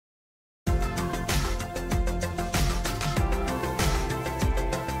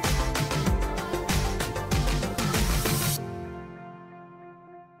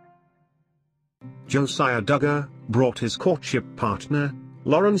Josiah Duggar brought his courtship partner,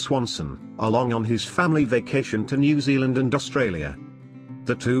 Lauren Swanson, along on his family vacation to New Zealand and Australia.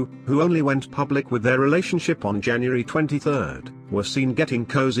 The two, who only went public with their relationship on January 23, were seen getting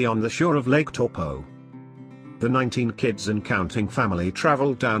cozy on the shore of Lake Taupo. The 19 kids and counting family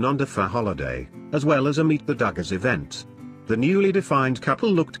travelled down under for a holiday, as well as a Meet the Duggars event. The newly defined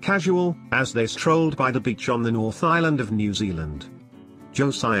couple looked casual as they strolled by the beach on the North Island of New Zealand.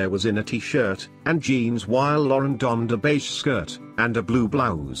 Josiah was in a t-shirt and jeans while Lauren donned a beige skirt and a blue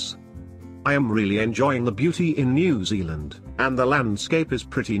blouse. "I am really enjoying the beauty in New Zealand, and the landscape is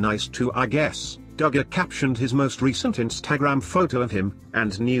pretty nice too, I guess," Duggar captioned his most recent Instagram photo of him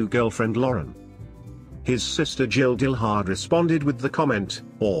and new girlfriend Lauren. His sister Jill Dillhard responded with the comment,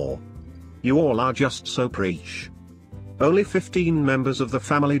 "Oh, you all are just so preach." Only 15 members of the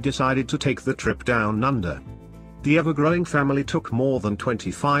family decided to take the trip down under. The ever-growing family took more than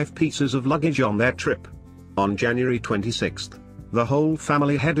 25 pieces of luggage on their trip. On January 26, the whole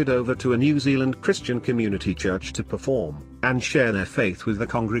family headed over to a New Zealand Christian community church to perform and share their faith with the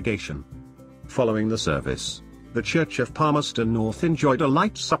congregation. Following the service, the Church of Palmerston North enjoyed a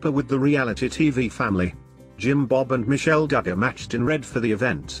light supper with the reality TV family. Bob and Michelle Duggar matched in red for the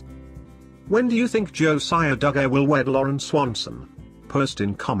event. When do you think Josiah Duggar will wed Lauren Swanson? Post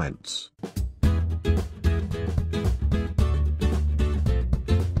in comments.